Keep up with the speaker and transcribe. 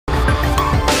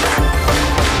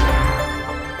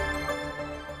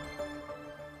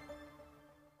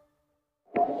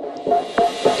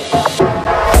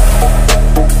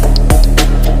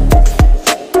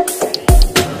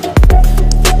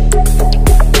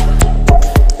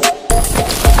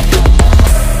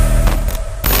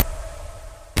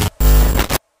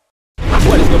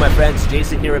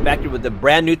Jason here. We're back here with a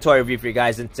brand new toy review for you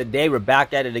guys, and today we're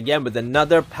back at it again with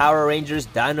another Power Rangers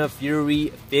Dino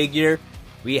Fury figure.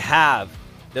 We have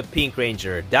the Pink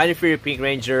Ranger, Dino Fury Pink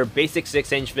Ranger, basic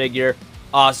 6-inch figure.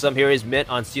 Awesome. Here is mint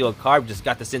on sealed card. Just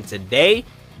got this in today.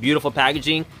 Beautiful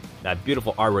packaging. That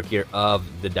beautiful artwork here of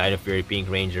the Dino Fury Pink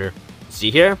Ranger. See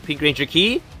here, Pink Ranger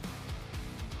key.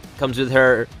 Comes with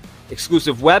her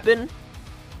exclusive weapon.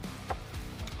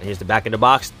 And here's the back of the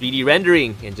box, 3D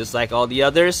rendering. And just like all the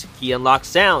others, key unlock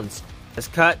sounds. Let's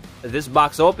cut this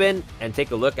box open and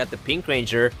take a look at the Pink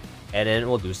Ranger. And then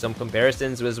we'll do some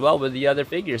comparisons as well with the other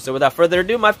figures. So without further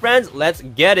ado, my friends, let's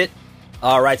get it.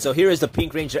 Alright, so here is the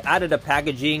Pink Ranger out of the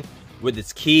packaging with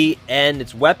its key and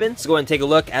its weapon. Let's go and take a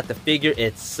look at the figure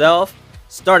itself.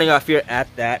 Starting off here at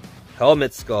that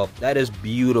helmet sculpt. That is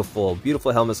beautiful.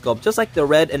 Beautiful helmet sculpt. Just like the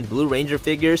red and blue Ranger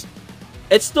figures.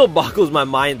 It still boggles my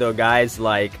mind though, guys.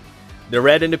 Like, the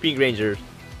red and the Pink Ranger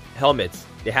helmets,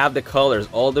 they have the colors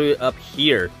all the way up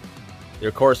here.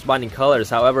 Their corresponding colors.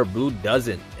 However, blue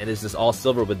doesn't. And it's just all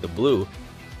silver with the blue.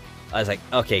 I was like,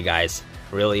 okay guys,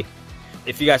 really?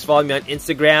 If you guys follow me on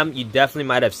Instagram, you definitely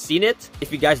might have seen it.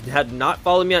 If you guys have not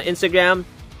followed me on Instagram,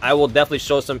 I will definitely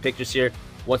show some pictures here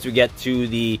once we get to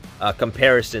the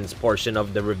comparisons portion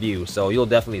of the review. So you'll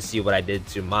definitely see what I did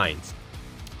to mine.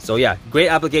 So yeah, great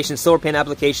application, silver paint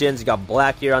applications. You got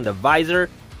black here on the visor,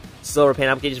 silver paint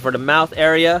application for the mouth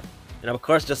area, and of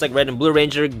course, just like red and blue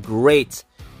Ranger, great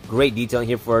detailing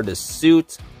here for the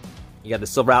suit. You got the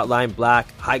silver outline,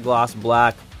 black, high gloss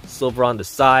black, silver on the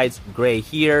sides, gray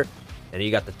here, and then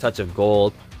you got the touch of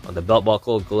gold on the belt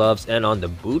buckle, gloves, and on the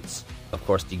boots. Of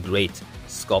course, the great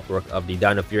sculpt work of the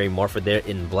Dino Fury Morpher there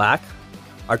in black.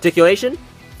 Articulation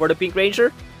for the Pink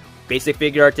Ranger. Basic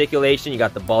figure articulation. You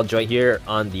got the ball joint here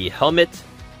on the helmet.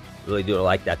 Really do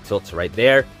like that tilt right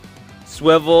there.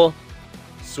 Swivel,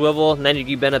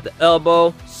 90-degree bend at the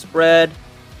elbow. Spread.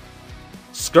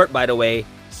 Skirt, by the way,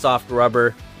 soft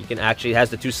rubber. You can actually, it has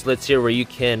the two slits here where you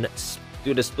can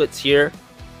do the splits here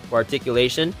for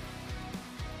articulation.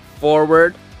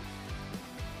 Forward,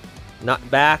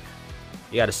 not back.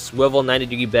 You got a swivel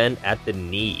 90-degree bend at the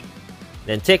knee.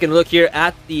 Then taking a look here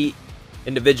at the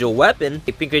individual weapon,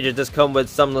 the Pink Ranger does come with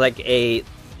some like kind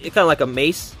of like a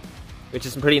mace, which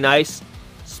is pretty nice.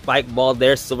 Spike ball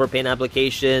there, silver paint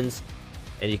applications,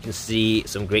 and you can see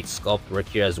some great sculpt work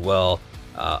here as well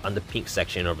on the pink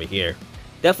section over here.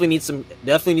 Definitely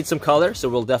need some color, so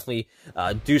we'll definitely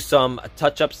do some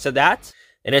touch-ups to that.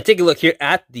 And then take a look here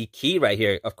at the key right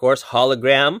here. Of course,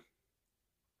 hologram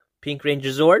Pink Ranger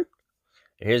Zord.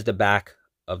 And here's the back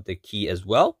of the key as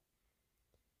well.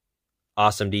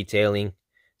 Awesome detailing,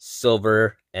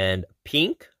 silver and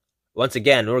pink. Once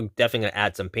again, we're definitely going to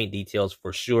add some paint details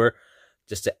for sure,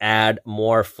 just to add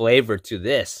more flavor to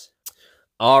this.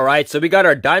 Alright, so we got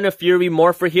our Dino Fury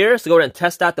Morpher here. So go ahead and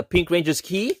test out the Pink Ranger's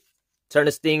key. Turn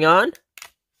this thing on.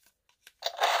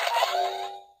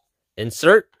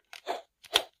 Insert.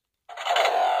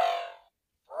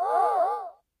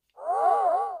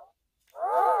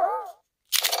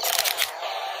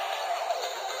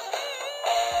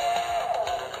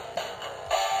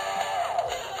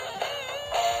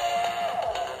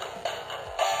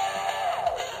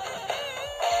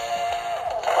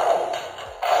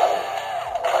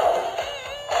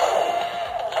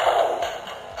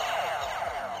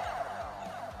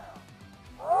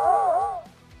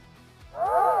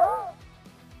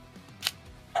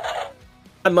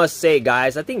 I must say,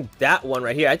 guys, I think that one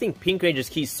right here, I think Pink Ranger's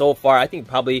key so far, I think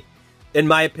probably, in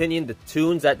my opinion, the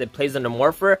tunes that it plays on the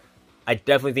Morpher, I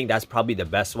definitely think that's probably the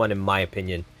best one in my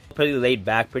opinion. Pretty laid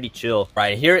back, pretty chill.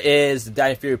 Right, here is the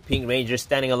Dino Fury Pink Ranger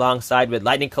standing alongside with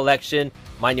Lightning Collection,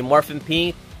 Mighty Morphin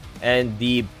Pink, and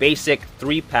the basic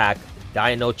 3-pack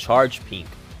Dino Charge Pink.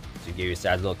 So give you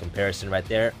a little comparison right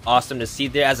there. Awesome to see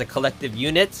there as a collective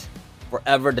unit.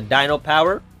 Forever the Dino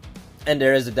Power. And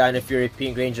there is the Dino Fury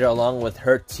Pink Ranger along with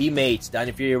her teammates,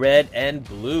 Dino Fury Red and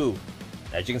Blue.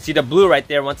 As you can see the blue right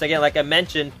there, once again, like I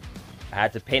mentioned, I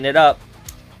had to paint it up.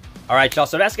 Alright y'all,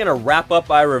 so that's going to wrap up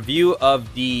our review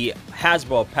of the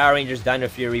Hasbro Power Rangers Dino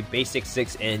Fury basic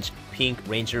 6-inch Pink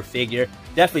Ranger figure.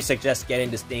 Definitely suggest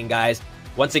getting this thing, guys.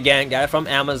 Once again, got it from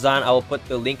Amazon. I will put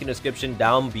the link in the description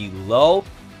down below.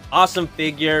 Awesome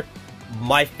figure.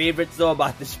 My favorite though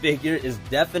about this figure is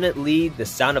definitely the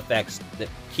sound effects that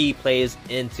key plays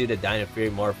into the Dino Fury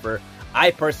Morpher.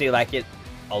 I personally like it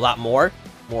a lot more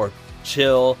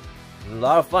chill, a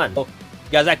lot of fun. So, if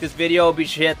you guys like this video, be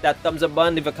sure to hit that thumbs up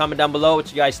button, leave a comment down below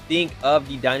what you guys think of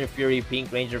the Dino Fury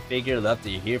Pink Ranger figure. Love to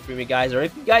hear from you guys, or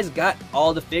if you guys got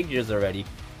all the figures already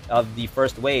of the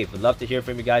first wave, would love to hear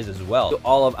from you guys as well. To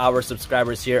all of our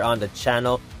subscribers here on the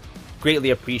channel,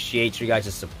 Greatly appreciate you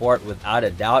guys' support without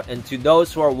a doubt. And to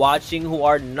those who are watching who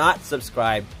are not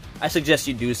subscribed, I suggest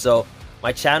you do so.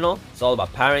 My channel is all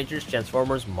about Power Rangers,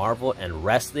 Transformers, Marvel, and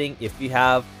wrestling. If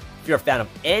you're a fan of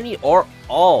any or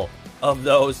all of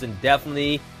those, then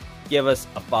definitely give us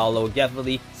a follow.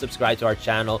 Definitely subscribe to our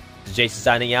channel. This is Jason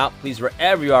signing out. Please,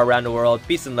 wherever you are around the world,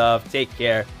 peace and love, take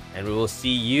care, and we will see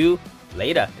you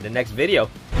later in the next video.